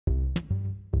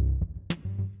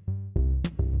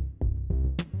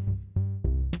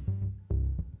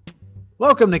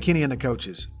Welcome to Kenney and the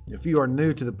Coaches. If you are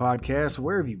new to the podcast,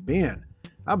 where have you been?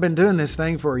 I've been doing this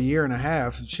thing for a year and a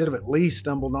half. Should have at least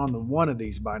stumbled on one of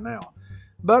these by now.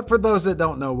 But for those that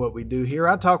don't know what we do here,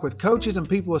 I talk with coaches and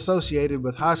people associated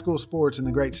with high school sports in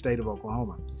the great state of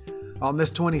Oklahoma. On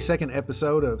this 22nd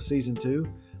episode of Season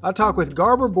 2, I talk with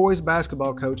Garber boys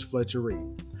basketball coach Fletcher.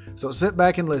 So sit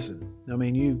back and listen. I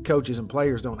mean, you coaches and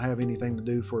players don't have anything to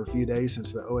do for a few days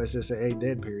since the OSSAA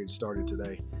dead period started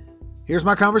today. Here's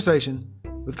my conversation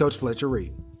with Coach Fletcher.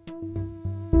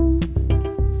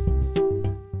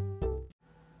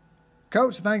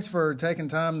 Coach, thanks for taking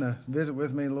time to visit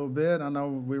with me a little bit. I know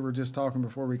we were just talking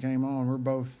before we came on. We're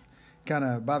both kind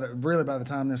of, by the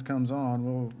time this comes on,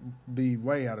 we'll be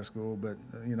way out of school. But,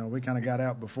 we kind of got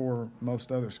out before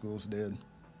most other schools did.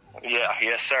 Yeah,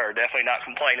 yes, sir. Definitely not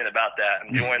complaining about that.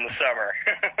 Enjoying the summer.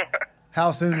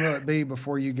 How soon will it be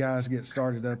before you guys get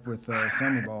started up with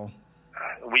summer ball?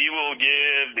 We will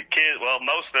give the kids,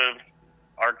 most of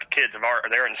our kids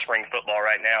they're in spring football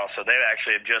right now, so they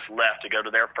actually have just left to go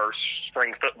to their first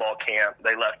spring football camp.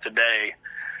 They left today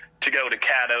to go to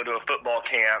Caddo to a football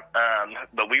camp,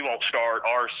 but we won't start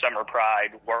our Summer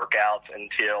Pride workouts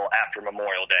until after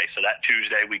Memorial Day. So that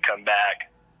Tuesday we come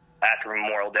back after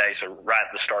Memorial Day, so right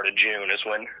at the start of June is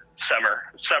when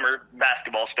summer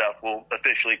basketball stuff will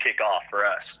officially kick off for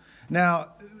us. Now,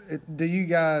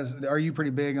 are you pretty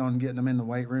big on getting them in the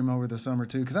weight room over the summer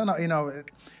too? Because I know,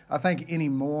 I think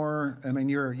anymore,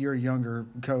 you're a younger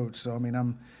coach, so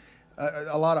I'm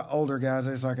a lot of older guys.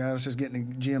 It's like, let's just get in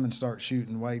the gym and start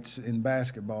shooting weights. In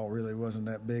basketball really wasn't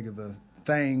that big of a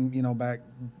thing, back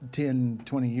 10,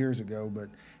 20 years ago. But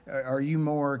are you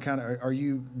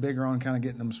bigger on kind of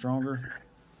getting them stronger?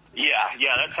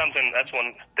 Yeah, that's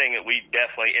one thing that we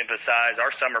definitely emphasize.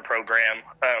 Our summer program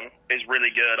is really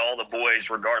good. All the boys,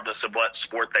 regardless of what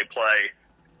sport they play,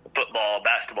 football,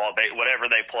 basketball, whatever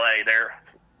they play, they're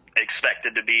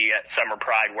expected to be at Summer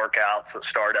Pride workouts that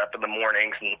start up in the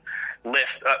mornings and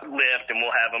lift, and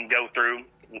we'll have them go through.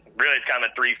 Really, it's kind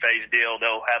of a three-phase deal.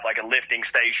 They'll have like a lifting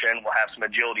station. We'll have some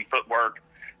agility footwork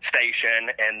station,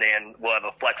 and then we'll have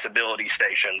a flexibility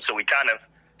station. So we kind of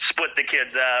split the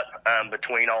kids up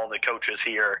between all the coaches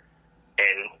here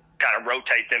and kind of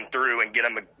rotate them through and get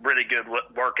them a really good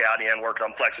workout in, working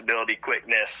on flexibility,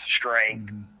 quickness,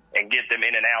 strength, and get them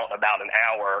in and out in about an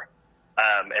hour.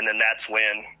 And then that's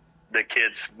when the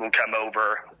kids will come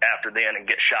over after then and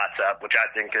get shots up, which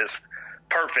I think is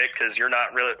perfect because you're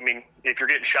not really, if you're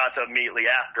getting shots up immediately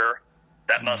after,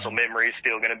 that muscle memory is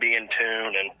still going to be in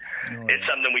tune, and it's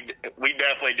something we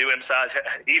definitely do emphasize.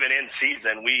 Even in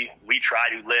season, we try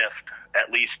to lift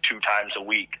at least 2 times a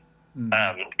week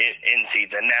in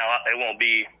season. Now, it won't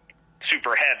be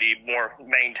super heavy, more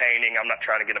maintaining. I'm not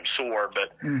trying to get them sore,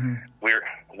 but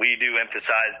we do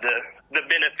emphasize the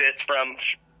benefits from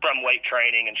weight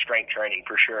training and strength training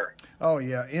for sure. Oh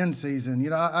yeah, in season.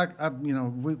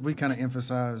 We kind of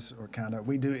emphasize,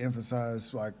 we do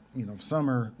emphasize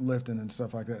summer lifting and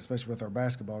stuff like that, especially with our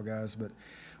basketball guys. But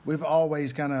we've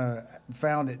always kind of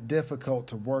found it difficult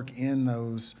to work in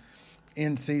those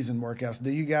in-season workouts. Do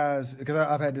you guys? Because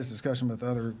I've had this discussion with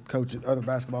other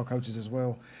basketball coaches as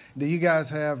well. Do you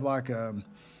guys have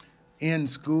in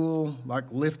school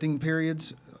lifting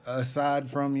periods aside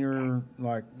from your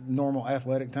normal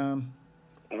athletic time?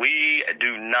 We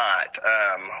do not.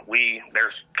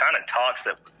 There's kind of talks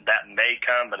that may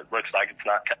come, but it looks like it's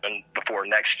not coming before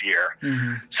next year.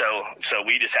 So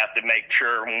we just have to make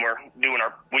sure when we're doing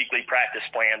our weekly practice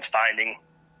plans, finding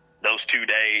those 2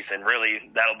 days, and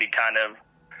really that'll be kind of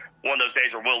one of those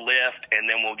days where we'll lift and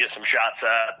then we'll get some shots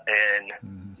up, and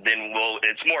then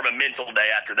it's more of a mental day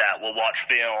after that. We'll watch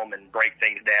film and break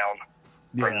things down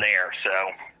from there. So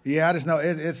yeah, I just know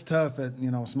it's tough at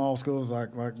small schools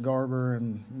like Garber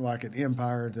and at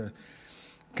Empire to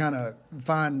kind of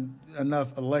find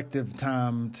enough elective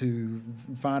time to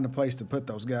find a place to put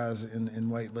those guys in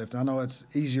weightlifting. I know it's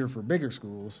easier for bigger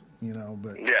schools,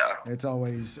 but it's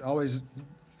always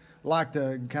like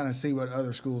to kind of see what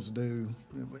other schools do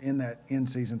in that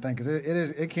in-season thing, because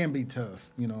it can be tough,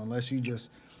 unless you just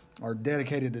are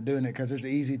dedicated to doing it, because it's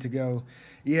easy to go,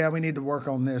 yeah, we need to work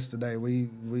on this today. We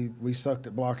sucked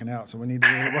at blocking out, so we need to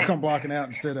really work on blocking out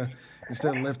instead of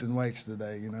lifting weights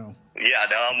today, Yeah,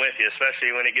 no, I'm with you,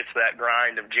 especially when it gets to that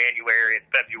grind of January and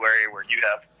February where you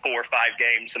have 4 or 5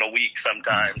 games in a week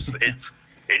sometimes. It's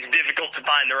difficult to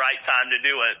find the right time to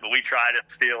do it, but we try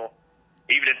to still,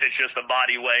 even if it's just a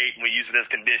body weight and we use it as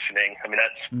conditioning,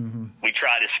 we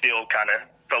try to still kind of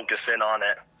focus in on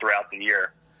it throughout the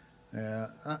year. Yeah.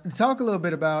 Talk a little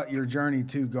bit about your journey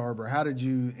to Garber. How did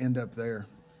you end up there?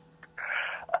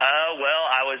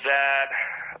 I was at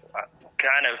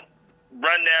kind of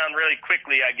run down really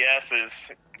quickly, I guess, is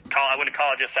I went to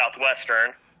college at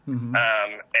Southwestern, and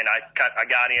I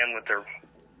got in with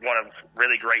one of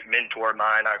really great mentor of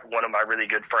mine, one of my really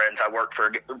good friends. I worked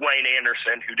for Wayne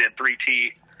Anderson, who did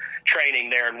 3T training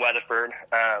there in Weatherford,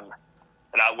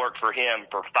 and I worked for him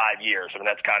for 5 years. I mean,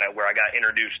 that's kind of where I got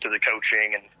introduced to the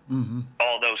coaching and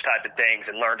all those type of things,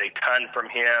 and learned a ton from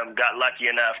him. Got lucky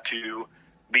enough to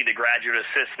be the graduate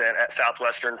assistant at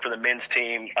Southwestern for the men's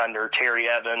team under Terry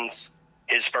Evans.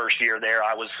 His first year there,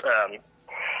 I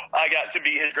got to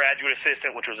be his graduate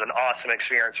assistant, which was an awesome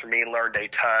experience for me, and learned a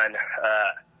ton.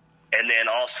 And then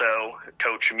also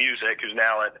Coach Music, who's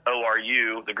now at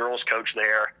ORU, the girls coach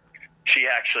there. I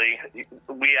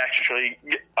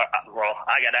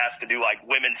got asked to do like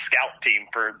women's scout team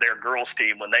for their girls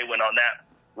team when they went on that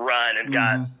run and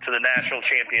got to the national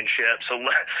championship. So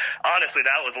honestly,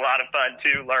 that was a lot of fun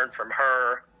too. Learned from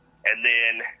her, and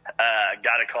then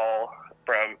got a call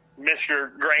from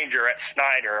Mr. Granger at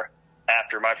Snyder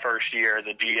after my first year as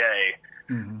a GA,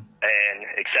 and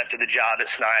accepted the job at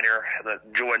Snyder.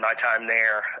 Enjoyed my time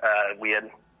there. We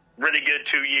had really good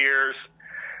 2 years.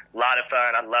 A lot of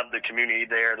fun. I loved the community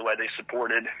there, the way they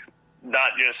supported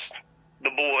not just the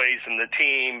boys and the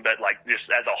team, but like just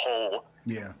as a whole.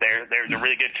 Yeah, they're a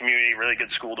really good community, really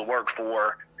good school to work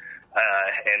for.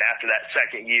 And after that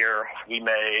second year, we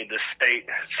made the state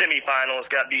semifinals,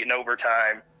 got beaten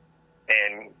overtime,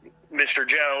 and Mr.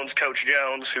 Jones, Coach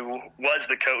Jones, who was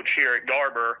the coach here at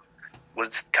Garber, was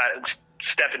kind of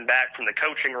stepping back from the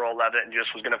coaching role of it and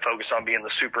just was going to focus on being the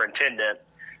superintendent.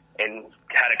 And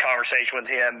had a conversation with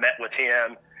him, met with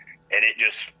him, and it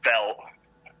just felt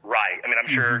right. I mean, I'm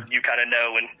sure you kind of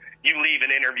know when you leave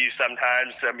an interview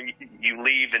sometimes, I mean, you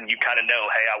leave and you kind of know,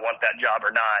 hey, I want that job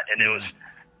or not. And it was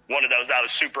one of those I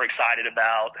was super excited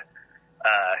about,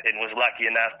 and was lucky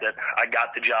enough that I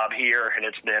got the job here, and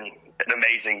it's been an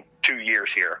amazing 2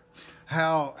 years here.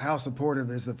 How supportive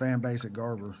is the fan base at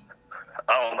Garber?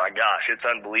 Oh, my gosh, it's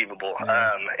unbelievable.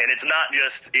 Yeah. And it's not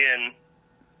just in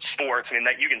sports. I mean,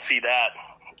 that you can see that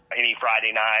any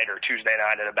Friday night or Tuesday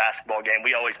night at a basketball game.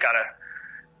 We always kind of,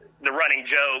 the running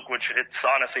joke, which it's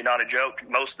honestly not a joke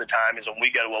most of the time, is when we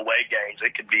go to away games,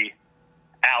 it could be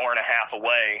hour and a half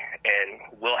away, and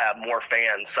we'll have more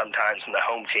fans sometimes than the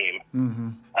home team,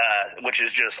 which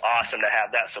is just awesome to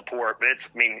have that support. But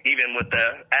I mean, even with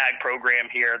the ag program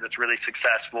here that's really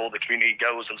successful, the community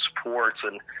goes and supports,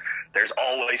 and there's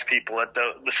always people at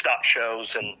the stock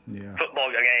shows and football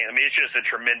games. I mean, it's just a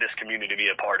tremendous community to be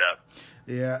a part of.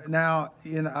 Yeah. Now,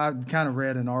 I kind of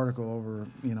read an article over,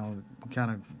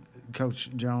 kind of Coach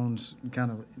Jones,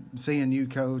 kind of seeing you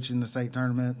coach in the state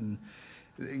tournament, and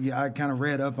I kind of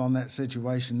read up on that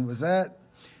situation. Was that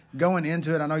going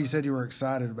into it? I know you said you were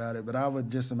excited about it, but I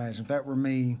would just imagine if that were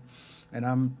me and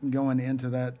I'm going into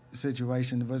that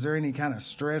situation, was there any kind of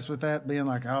stress with that, being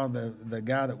like, oh, the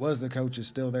guy that was the coach is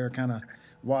still there kind of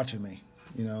watching me,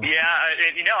 Yeah,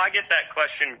 I get that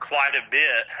question quite a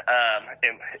bit.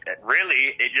 And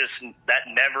really, that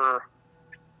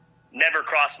never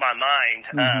crossed my mind.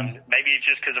 Maybe it's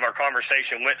just because of our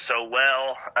conversation went so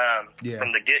well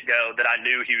from the get-go that I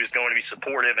knew he was going to be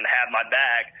supportive and have my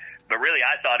back. But really,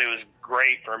 I thought it was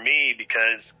great for me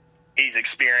because he's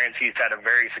experienced. He's had a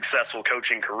very successful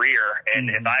coaching career. And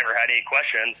if I ever had any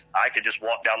questions, I could just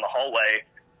walk down the hallway,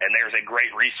 and there's a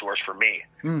great resource for me.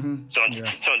 So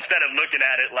instead of looking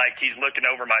at it like he's looking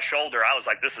over my shoulder, I was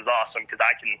like, this is awesome because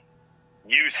I can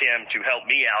use him to help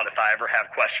me out if I ever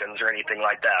have questions or anything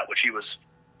like that, which he was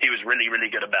really, really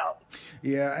good about.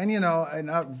 Yeah, and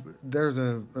there's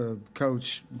a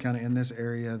coach kind of in this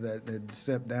area that had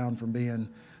stepped down from being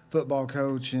football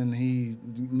coach, and he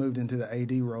moved into the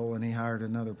AD role, and he hired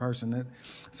another person. That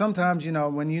sometimes,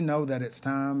 when you know that it's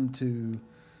time to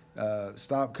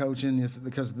stop coaching,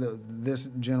 because this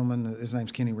gentleman, his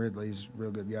name's Kenney Ridley, he's a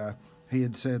real good guy. He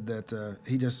had said that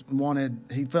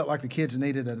he felt like the kids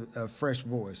needed a fresh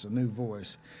voice, a new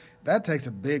voice. That takes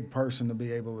a big person to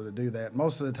be able to do that.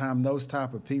 Most of the time, those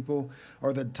type of people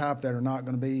are the type that are not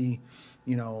going to be,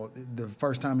 the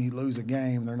first time you lose a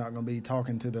game, they're not going to be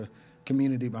talking to the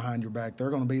community behind your back. They're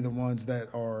going to be the ones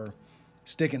that are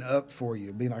sticking up for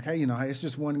you, being like, hey, hey, it's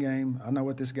just one game. I know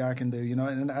what this guy can do,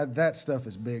 and that stuff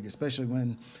is big, especially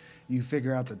when you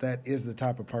figure out that is the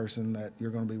type of person that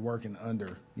you're going to be working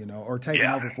under, or taking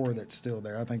over for that's still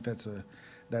there. I think that's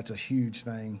a huge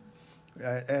thing.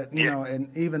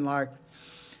 And even like,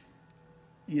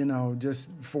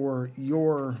 just for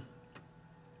your,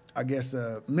 I guess,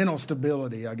 mental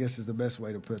stability, I guess is the best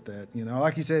way to put that.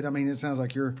 Like you said, I mean, it sounds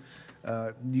like you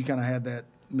kind of had that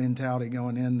mentality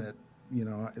going in that,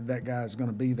 that guy's going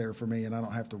to be there for me and I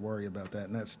don't have to worry about that.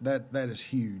 And that is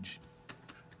huge.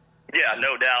 Yeah,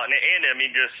 no doubt. And I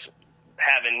mean, just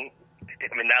having,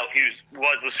 now he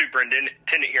was the superintendent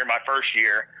here my first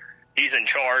year. He's in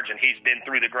charge, and he's been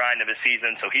through the grind of his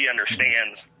season, so he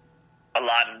understands a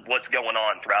lot of what's going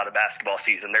on throughout a basketball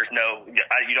season.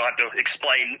 You don't have to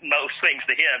explain most things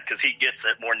to him because he gets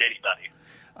it more than anybody.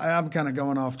 I'm kind of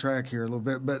going off track here a little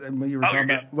bit, but you were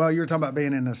talking about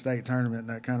being in the state tournament, and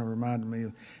that kind of reminded me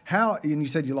of how. And you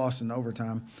said you lost in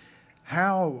overtime.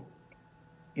 How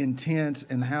intense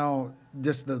and how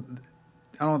just I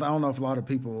don't know if a lot of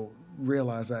people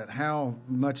realize that how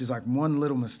much is like one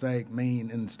little mistake mean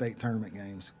in state tournament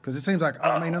games, because it seems like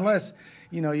unless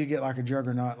you get like a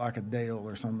juggernaut like a Dale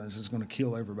or something that's just going to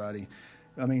kill everybody.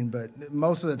 But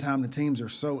most of the time the teams are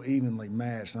so evenly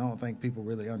matched. I don't think people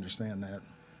really understand that.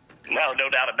 No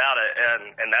doubt about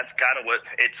it, and that's kind of what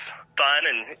it's fun,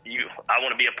 and I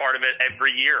want to be a part of it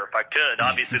every year if I could.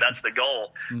 Obviously, that's the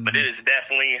goal, but it is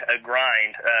definitely a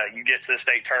grind. You get to the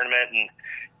state tournament, and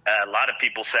a lot of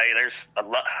people say there's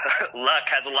luck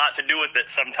has a lot to do with it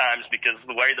sometimes, because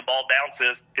the way the ball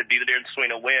bounces could be the difference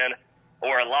between a win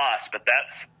or a loss. But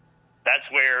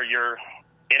that's where you're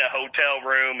in a hotel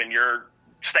room and you're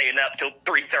staying up till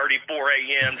 3:30, 4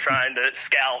 a.m. trying to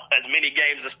scout as many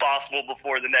games as possible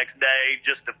before the next day,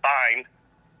 just to find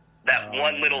that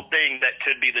one little thing that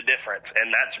could be the difference.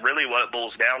 And that's really what it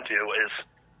boils down to, is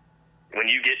when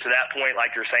you get to that point,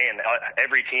 like you're saying,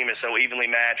 every team is so evenly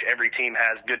matched. Every team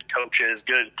has good coaches,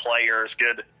 good players,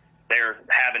 they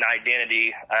have an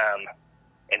identity.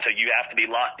 And so you have to be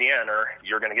locked in or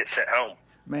you're going to get sent home.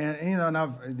 Man, and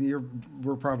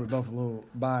we're probably both a little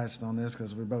biased on this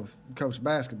because we both coach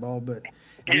basketball, but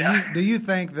do you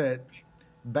think that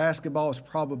basketball is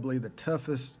probably the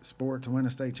toughest sport to win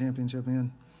a state championship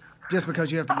in? Just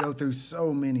because you have to go through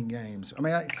so many games.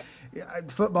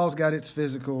 Football's got its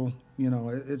physical,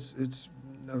 it's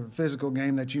a physical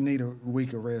game that you need a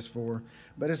week of rest for.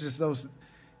 But it's just those,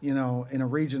 in a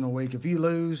regional week, if you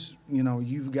lose,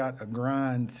 you've got a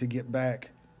grind to get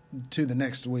back to the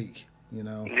next week.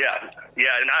 Yeah, and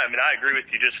I agree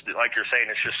with you. Just like you're saying,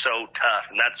 it's just so tough,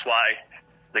 and that's why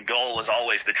the goal is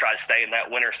always to try to stay in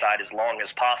that winner side as long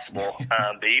as possible.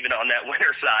 But even on that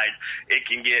winner side, it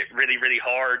can get really, really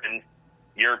hard, and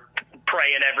you're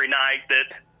praying every night that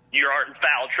you aren't in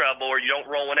foul trouble or you don't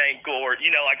roll an ankle or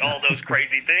like all those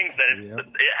crazy things that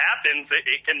it happens.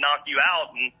 It can knock you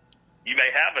out, and you may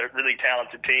have a really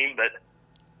talented team, but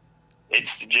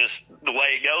it's just the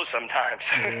way it goes sometimes.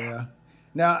 Yeah.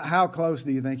 Now, how close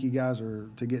do you think you guys are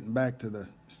to getting back to the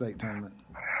state tournament?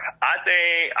 I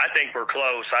think we're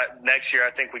close. Next year,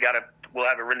 I think we'll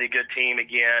have a really good team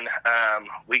again.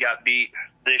 We got beat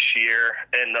this year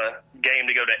in the game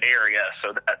to go to area,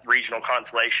 so that regional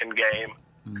consolation game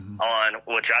on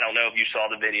which I don't know if you saw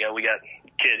the video. We got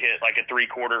kid hit like a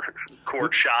 3/4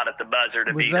 court shot at the buzzer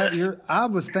to beat us. I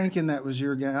was thinking that was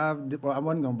your game. I wasn't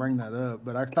going to bring that up,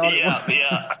 but I thought it was.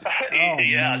 Yeah.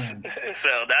 Yes. So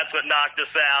that's what knocked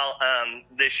us out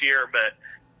this year. But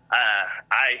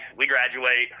we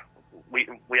graduate. We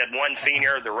had one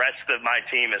senior. The rest of my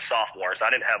team is sophomores. I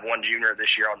didn't have one junior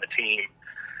this year on the team.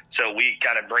 So we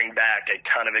kind of bring back a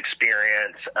ton of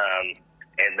experience,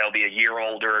 and they'll be a year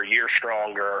older, a year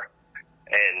stronger.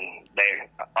 And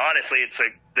it's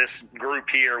this group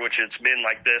here, which it's been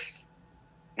like this,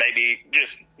 maybe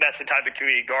just that's the type of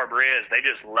community Garber is. They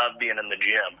just love being in the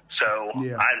gym. So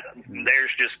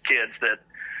there's just kids that,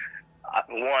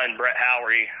 Brett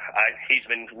Howery, he's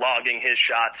been logging his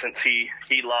shots since he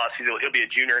lost. He'll be a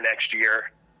junior next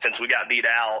year since we got beat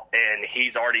out, and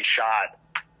he's already shot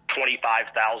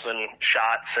 25,000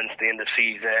 shots since the end of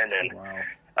season. And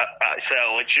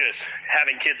so it's just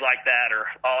having kids like that are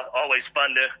always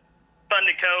fun to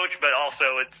coach, but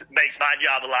also it makes my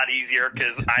job a lot easier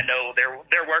because I know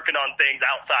they're working on things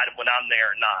outside of when I'm there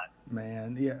or not.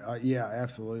 Man, yeah,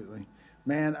 absolutely.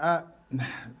 Man,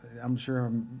 I'm sure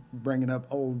I'm bringing up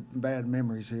old bad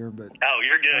memories here, but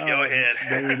you're good. Go ahead.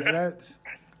 Dude,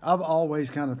 I've always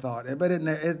kind of thought, but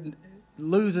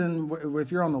losing,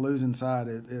 if you're on the losing side,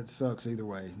 it sucks either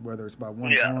way, whether it's by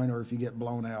 1 point or if you get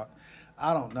blown out.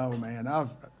 I don't know, man.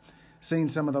 I've seen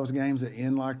some of those games that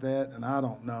end like that, and I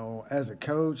don't know. As a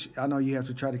coach, I know you have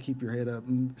to try to keep your head up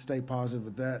and stay positive,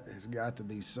 but that has got to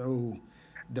be so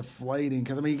deflating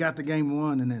because, you got the game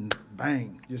won and then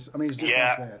bang. It's just like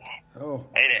that. Oh.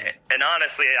 And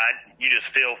honestly, you just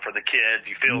feel for the kids.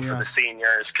 You feel for the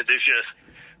seniors because it's just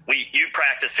you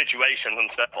practice situations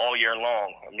and stuff all year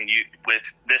long. With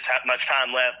this much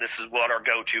time left, this is what our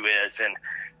go-to is, and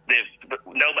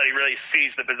nobody really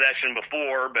sees the possession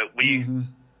before, but we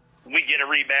get a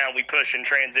rebound, we push in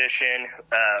transition.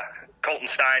 Colton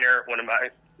Steiner, one of my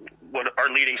what our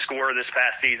leading scorer this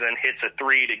past season hits a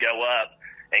three to go up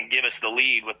and give us the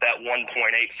lead with that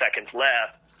 1.8 seconds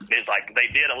left. Is like they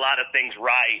did a lot of things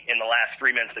right in the last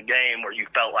 3 minutes of the game where you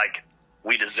felt like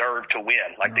we deserved to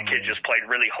win. Like the kids just played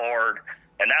really hard,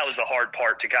 and that was the hard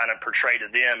part to kind of portray to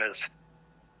them is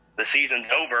the season's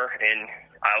over and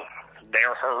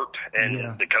they're hurt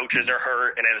and the coaches are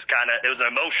hurt, and it was an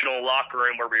emotional locker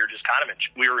room where we were just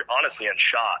we were honestly in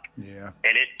shock. Yeah.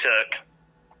 And it took,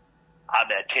 I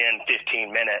bet, 10,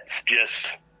 15 minutes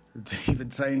just to even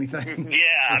say anything.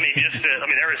 Yeah, I mean,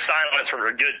 there was silence for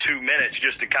a good 2 minutes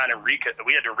just to kind of we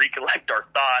had to recollect our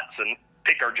thoughts and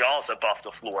pick our jaws up off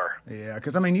the floor. Yeah,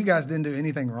 because, I mean, you guys didn't do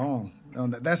anything wrong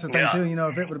on that. That's the thing, too. You know,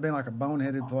 if it would have been like a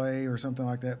boneheaded play or something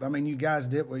like that, I mean, you guys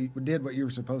did what you were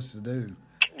supposed to do.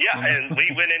 Yeah, and we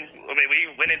went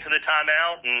into the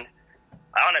timeout, and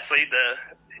honestly,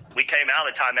 we came out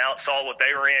of the timeout, saw what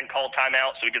they were in, called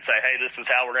timeout, so we could say, hey, this is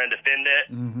how we're going to defend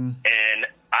it. Mm-hmm. And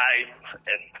I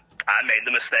made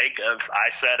the mistake I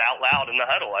said out loud in the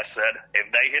huddle, I said,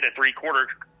 if they hit a three-quarter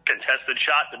contested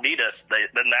shot to beat us,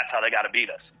 then that's how they got to beat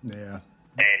us. Yeah.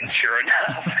 And sure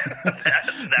enough,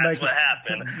 that's what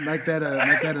happened. Make that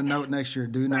a note next year.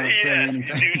 Do not say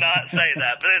anything. Do not say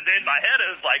that. But in my head, it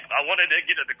was like I wanted to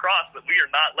get it across that we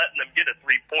are not letting them get a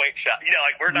 3-point shot. You know,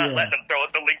 like we're not letting them throw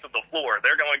it the length of the floor.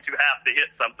 They're going to have to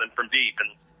hit something from deep.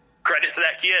 And credit to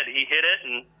that kid, he hit it.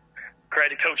 And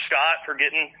credit to Coach Scott for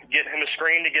getting him a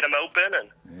screen to get him open.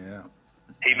 And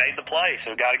he made the play.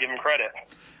 So got to give him credit.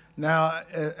 Now,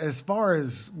 as far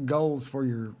as goals for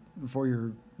your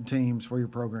teams, for your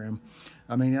program,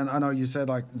 I mean, I know you said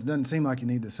like it doesn't seem like you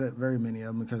need to set very many of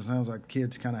them because it sounds like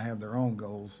kids kind of have their own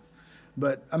goals.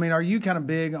 But I mean, are you kind of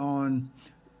big on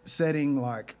setting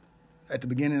like at the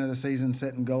beginning of the season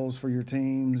setting goals for your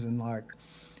teams and like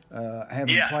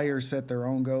having players set their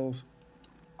own goals?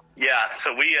 Yeah,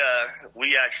 so we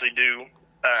actually do.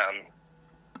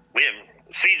 We have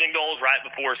season goals right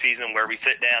before season where we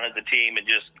sit down as a team and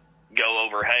just go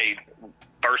over, hey,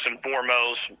 first and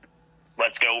foremost,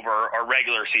 let's go over our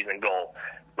regular season goal.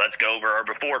 Let's go over our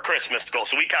before Christmas goal.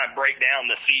 So we kind of break down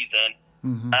the season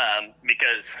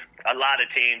because a lot of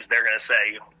teams, they're going to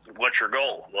say, what's your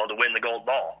goal? Well, to win the gold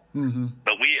ball. Mm-hmm.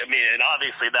 But and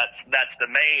obviously that's the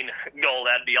main goal.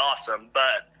 That'd be awesome.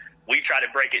 But we try to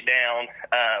break it down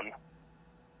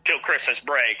till Christmas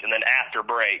break and then after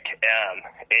break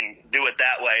and do it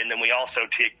that way. And then we also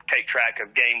take track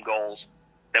of game goals.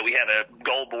 That we have a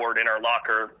goal board in our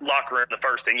locker room. The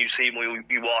first thing you see when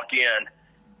you walk in,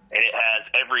 and it has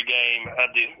every game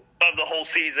of the whole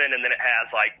season, and then it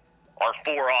has like our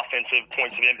 4 offensive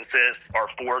points of emphasis, our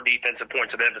 4 defensive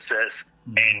points of emphasis,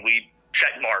 and we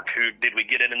check mark who did we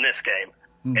get in this game,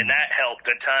 and that helped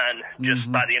a ton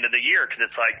just by the end of the year because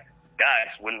it's like, guys,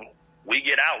 when we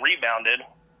get out rebounded,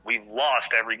 we've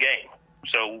lost every game,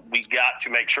 so we got to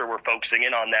make sure we're focusing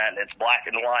in on that, and it's black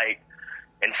and white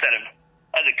instead of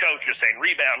as a coach, you're saying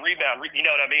rebound, you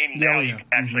know what I mean? Yeah, now you can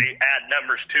actually add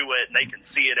numbers to it, and they can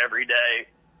see it every day.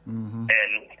 Mm-hmm.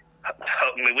 And I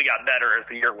mean, we got better as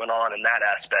the year went on in that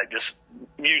aspect, just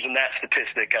using that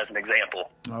statistic as an example.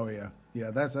 Oh, yeah.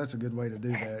 Yeah, that's a good way to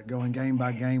do that, going game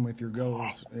by game with your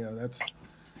goals. Yeah, that's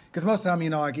 – because most of the time,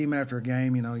 you know, like even after a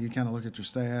game, you know, you kind of look at your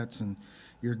stats and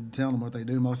you're telling them what they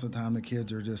do. Most of the time the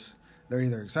kids are just – they're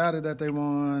either excited that they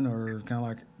won or kind of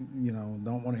like, you know,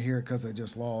 don't want to hear it because they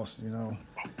just lost, you know.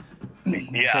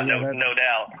 Yeah, so, no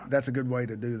doubt. That's a good way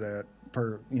to do that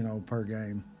per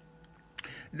game.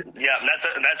 Yeah,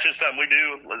 that's just something we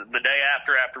do the day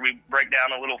after we break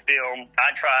down a little film.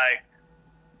 I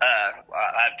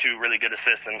have 2 really good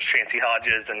assistants, Chancey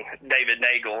Hodges and David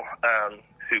Nagel,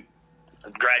 who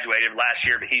graduated last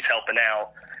year, but he's helping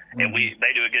out. And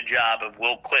they do a good job of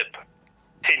we'll clip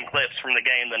 10 clips from the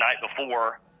game the night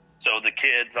before, so the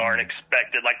kids aren't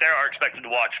expected, like they are expected to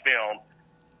watch film,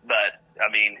 but I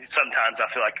mean, sometimes I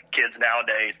feel like kids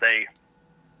nowadays, they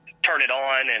turn it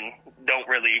on and don't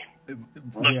really take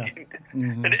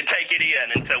it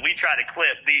in, and so we try to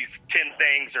clip these 10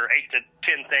 things or 8 to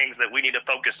 10 things that we need to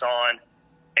focus on,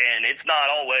 and it's not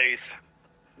always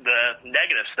the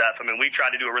negative stuff. I mean, we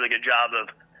try to do a really good job of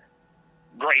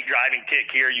great driving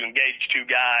kick here, you engage 2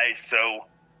 guys, so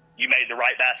you made the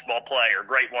right basketball play or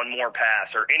great one more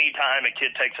pass, or any time a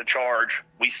kid takes a charge,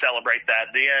 we celebrate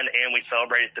that then and we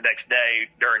celebrate it the next day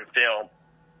during film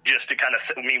just to kind of,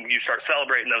 I mean, when you start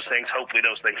celebrating those things, hopefully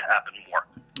those things happen more.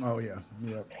 Oh, yeah.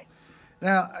 Yep.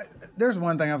 Now, there's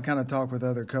one thing I've kind of talked with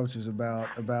other coaches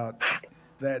about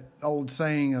that old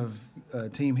saying of a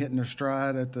team hitting their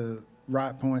stride at the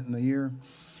right point in the year.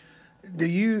 Do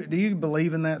you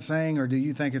believe in that saying, or do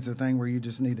you think it's a thing where you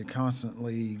just need to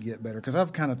constantly get better? Because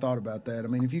I've kind of thought about that. I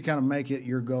mean, if you kind of make it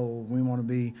your goal, we want to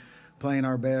be playing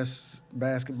our best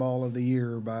basketball of the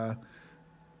year by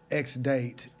X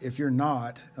date. If you're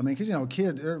not, I mean, because,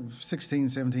 kids, they're 16,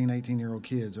 17, 18-year-old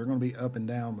kids. They're going to be up and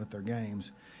down with their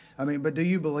games. I mean, but do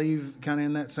you believe kind of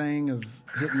in that saying of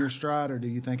hitting your stride, or do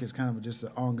you think it's kind of just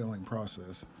an ongoing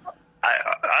process?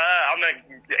 I'm going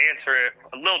to answer it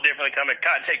a little differently. I'm going to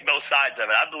kind of take both sides of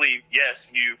it. I believe,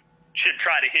 yes, you should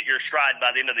try to hit your stride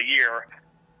by the end of the year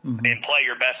and play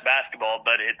your best basketball,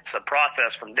 but it's a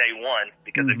process from day one,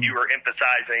 because if you are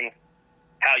emphasizing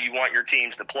how you want your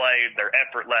teams to play, their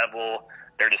effort level,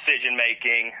 their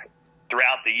decision-making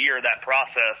throughout the year, that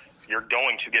process, you're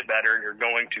going to get better, and you're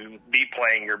going to be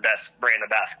playing your best brand of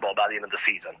basketball by the end of the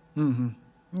season.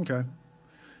 Okay.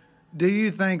 Do you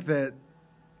think that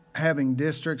having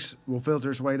districts will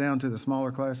filter its way down to the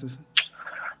smaller classes?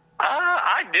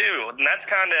 I do, and that's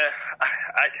kind of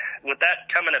with that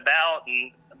coming about,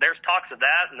 and there's talks of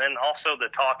that, and then also the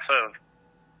talks of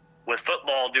with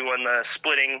football doing the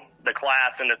splitting the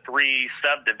class into 3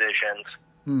 subdivisions.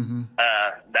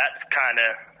 That's kind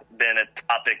of been a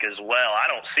topic as well. I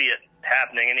don't see it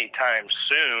happening anytime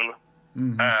soon,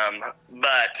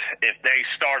 but if they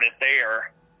start it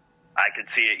there, I could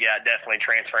see it, definitely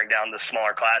transferring down to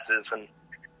smaller classes, and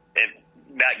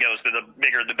that goes to the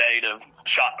bigger debate of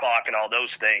shot clock and all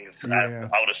those things.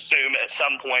 I would assume at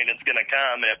some point it's going to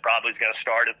come, and it probably is going to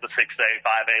start at the 6A,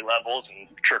 5A levels and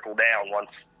trickle down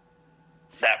once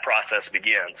that process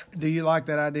begins. Do you like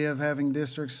that idea of having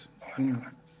districts in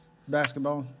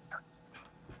basketball?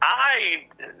 I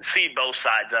see both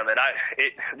sides of it.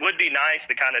 It would be nice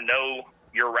to kind of know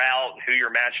your route, who you're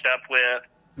matched up with,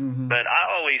 but I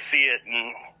always see it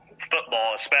in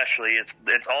football especially.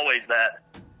 It's always that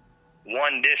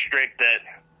one district that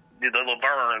the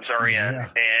Lavernes are in,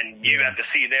 and you have to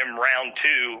see them round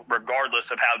 2 regardless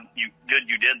of how good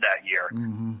you did that year.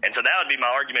 And so that would be my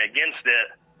argument against it,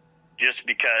 just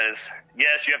because,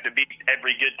 yes, you have to beat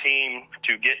every good team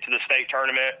to get to the state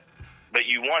tournament, but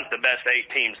you want the best 8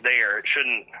 teams there. It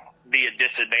shouldn't be a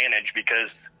disadvantage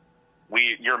because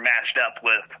you're matched up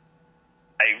with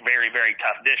a very, very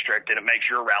tough district, and it makes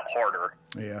your route harder.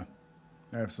 Yeah,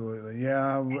 absolutely.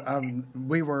 Yeah,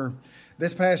 we were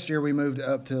this past year we moved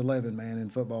up to 11-man in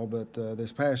football, but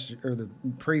this past or my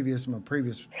previous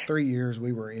 3 years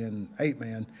we were in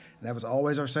 8-man, and that was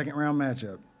always our second round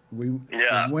matchup. We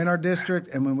win our district,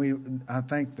 and I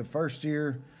think the first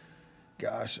year,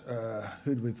 gosh,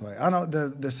 who did we play? I know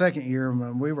the second year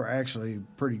we were actually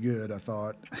pretty good. I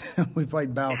thought we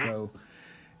played Balco.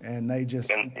 And they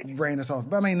just ran us off.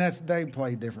 But, I mean, they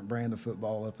play a different brand of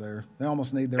football up there. They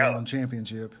almost need their own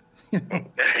championship. But that'd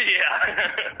be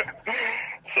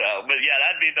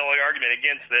the only argument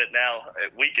against it. Now,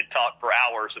 we could talk for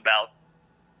hours about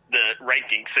the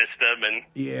ranking system and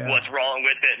what's wrong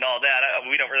with it and all that.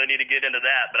 We don't really need to get into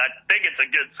that. But I think it's a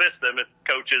good system if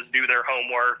coaches do their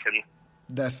homework and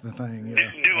that's the thing. Do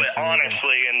it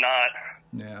honestly and not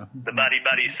the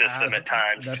buddy system at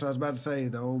times. That's what I was about to say,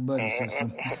 the old buddy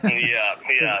system.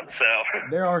 So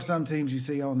there are some teams you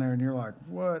see on there and you're like,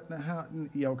 what? How?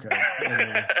 Yeah, okay.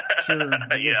 Whatever. Sure,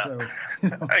 I guess so.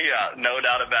 No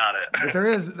doubt about it. But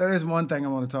there is one thing I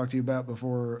want to talk to you about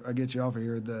before I get you off of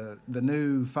here, the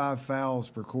new 5 fouls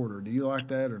per quarter. Do you like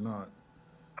that or not?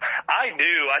 I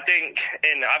do. I think,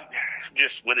 and I've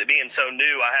just with it being so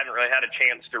new, I haven't really had a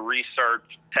chance to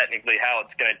research technically how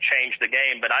it's going to change the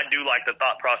game. But I do like the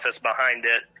thought process behind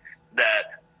it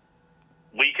that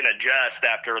we can adjust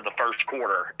after the first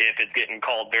quarter if it's getting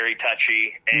called very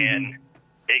touchy, and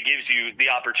it gives you the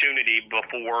opportunity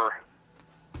before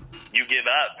you give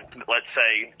up, let's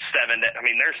say 7. I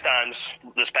mean, there's times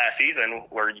this past season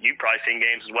where you've probably seen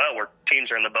games as well where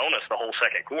teams are in the bonus the whole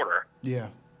second quarter. Yeah.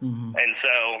 And so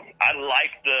I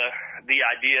like the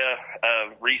idea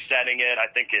of resetting it. I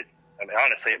think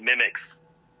honestly, it mimics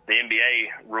the NBA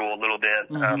rule a little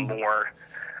bit more.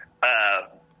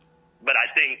 But I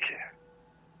think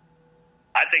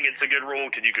it's a good rule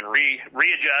because you can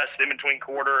readjust in between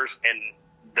quarters, and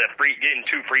getting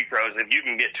 2 free throws, if you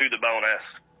can get to the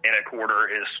bonus in a quarter,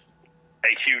 is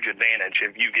a huge advantage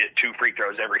if you get 2 free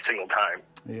throws every single time.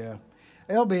 Yeah.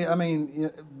 LB, I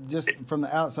mean, just from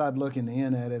the outside looking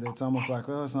in at it, it's almost like,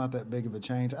 well, it's not that big of a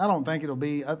change. I don't think it'll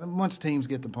be. Once teams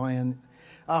get to playing,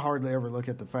 I hardly ever look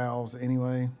at the fouls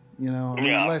anyway,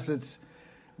 unless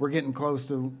we're getting close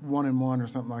to 1-1 or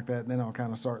something like that, then I'll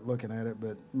kind of start looking at it.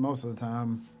 But most of the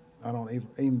time, I don't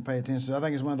even pay attention. I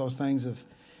think it's one of those things, if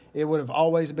it would have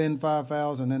always been 5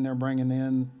 fouls and then they're bringing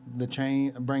in a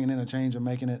change and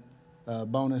making it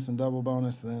bonus and double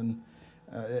bonus, then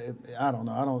I don't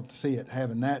know. I don't see it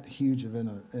having that huge of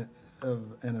an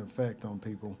effect on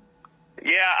people.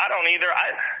 Yeah, I don't either.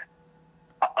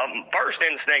 First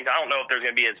instinct, I don't know if there's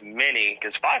going to be as many,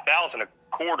 because 5,000 a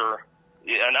quarter,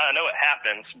 and I know it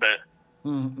happens, but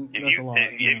that's a lot.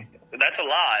 That's a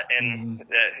lot. And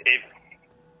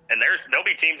there'll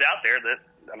be teams out there that,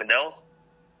 I mean, they'll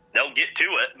get to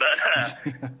it, but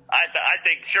I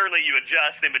think surely you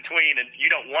adjust in between, and you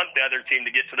don't want the other team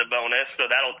to get to the bonus, so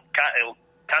it'll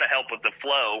kind of help with the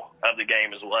flow of the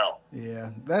game as well. Yeah,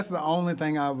 that's the only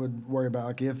thing I would worry about.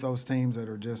 Like if those teams that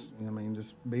are just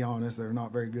be honest, they're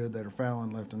not very good, that are fouling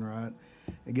left and right,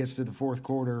 it gets to the fourth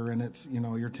quarter and it's,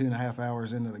 you're 2.5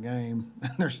 hours into the game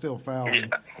and they're still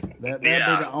fouling. Yeah. That'd be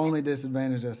the only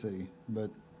disadvantage I see. But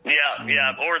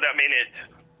yeah, or it's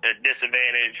a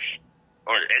disadvantage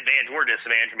or advantage or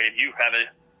disadvantage. I mean, if you have a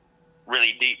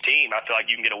really deep team, I feel like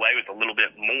you can get away with a little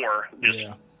bit more.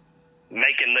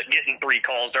 Getting 3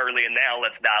 calls early, and now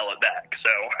let's dial it back. So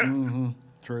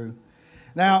True.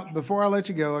 Now, before I let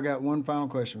you go, I got one final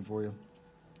question for you.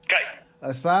 Okay.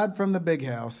 Aside from the big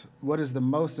house, what is the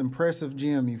most impressive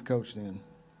gym you've coached in?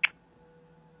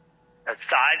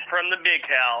 Aside from the big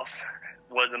house,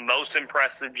 was the most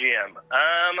impressive gym.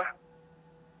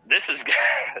 This is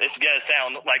going to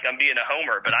sound like I'm being a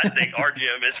homer, but I think our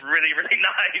gym is really, really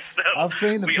nice. So I've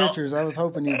seen the pictures. I was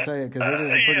hoping you'd say it because it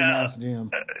is a pretty nice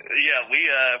gym. Yeah, we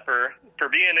for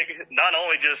being not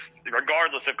only just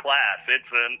regardless of class,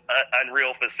 it's an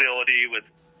unreal facility. With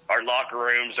our locker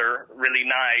rooms are really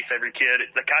nice. Every kid,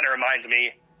 it kind of reminds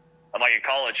me of like a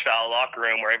college style locker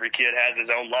room where every kid has his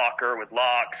own locker with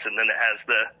locks, and then it has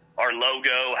our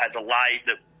logo has a light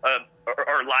that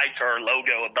our lights are our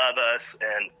logo above us,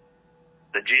 and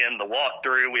the gym, the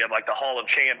walkthrough, we have like the Hall of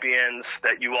Champions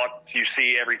that you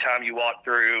see every time you walk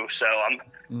through. So I'm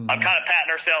kind of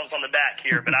patting ourselves on the back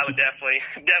here, but I would definitely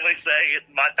say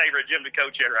my favorite gym to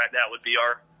coach in right now would be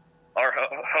our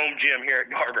home gym here at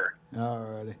Garber. All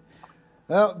righty.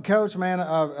 Well, Coach, man,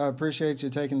 I appreciate you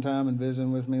taking time and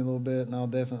visiting with me a little bit, and I'll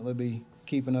definitely be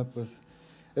keeping up with.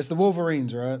 It's the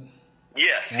Wolverines, right?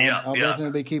 Yes, I'll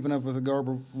definitely be keeping up with the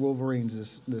Garber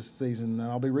Wolverines this season.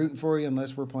 I'll be rooting for you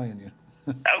unless we're playing you.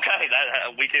 Okay,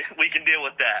 we can deal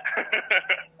with that.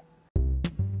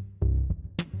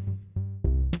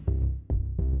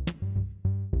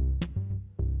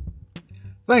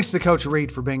 Thanks to Coach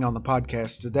Reed for being on the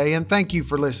podcast today, and thank you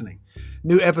for listening.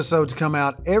 New episodes come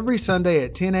out every Sunday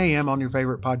at 10 a.m. on your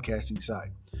favorite podcasting site.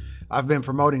 I've been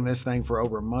promoting this thing for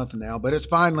over a month now, but it's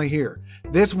finally here.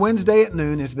 This Wednesday at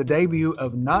noon is the debut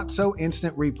of Not So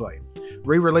Instant Replay,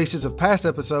 re-releases of past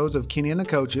episodes of Kenney and the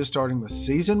Coaches, starting with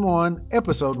Season 1,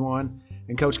 Episode 1,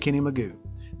 and Coach Kenney Magoo.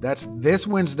 That's this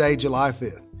Wednesday, July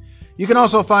 5th. You can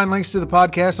also find links to the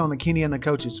podcast on the Kenney and the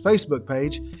Coaches Facebook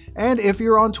page, and if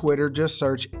you're on Twitter, just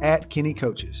search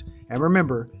 @KenneyCoaches. And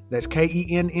remember, that's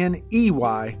Kenney and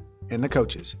the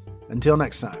Coaches. Until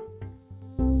next time.